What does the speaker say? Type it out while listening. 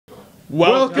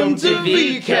Welcome to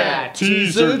VCAT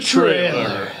Teaser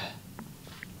Trailer.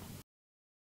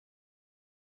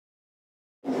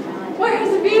 Where's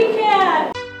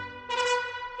VCAT?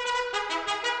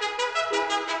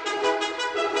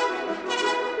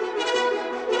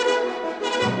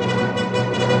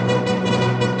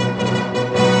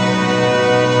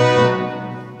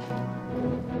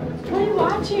 What are you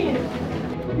watching?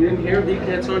 You didn't hear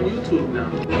VCAT's on YouTube now.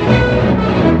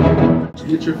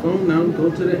 Get your phone now, go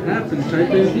to the app and type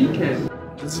in VCAT.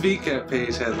 This VCAT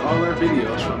page has all our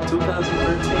videos from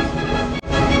 2013.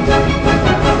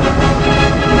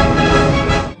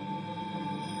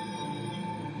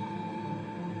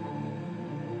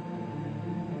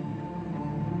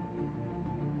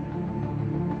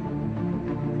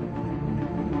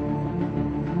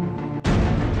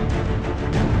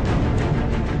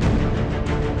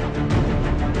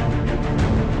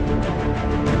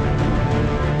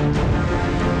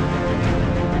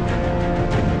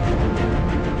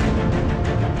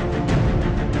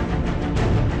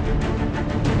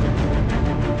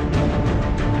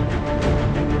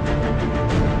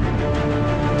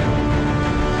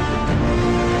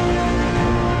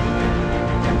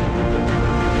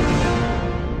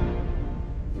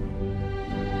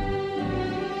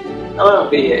 Hello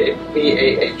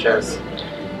VAHS.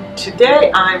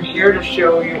 Today I'm here to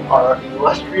show you our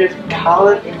illustrious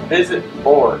college visit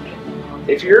board.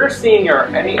 If you're a senior or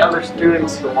any other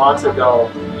students who wants to go,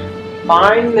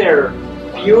 find their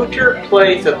future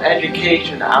place of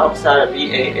education outside of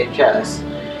VAHS.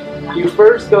 You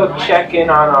first go check in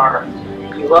on our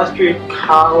illustrious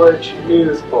college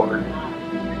news board.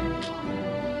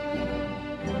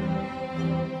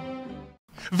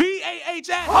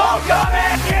 VAHS Homecoming!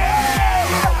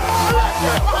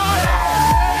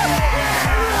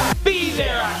 Be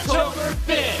there October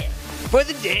 5th for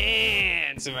the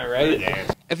dance, am I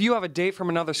right? If you have a date from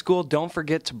another school, don't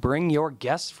forget to bring your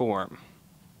guest form.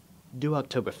 Due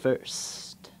October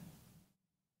 1st.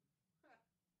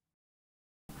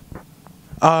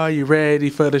 Are you ready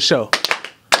for the show?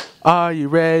 Are you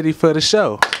ready for the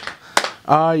show?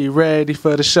 Are you ready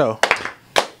for the show?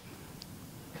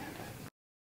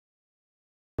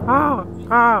 How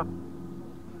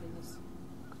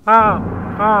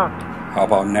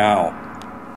about now?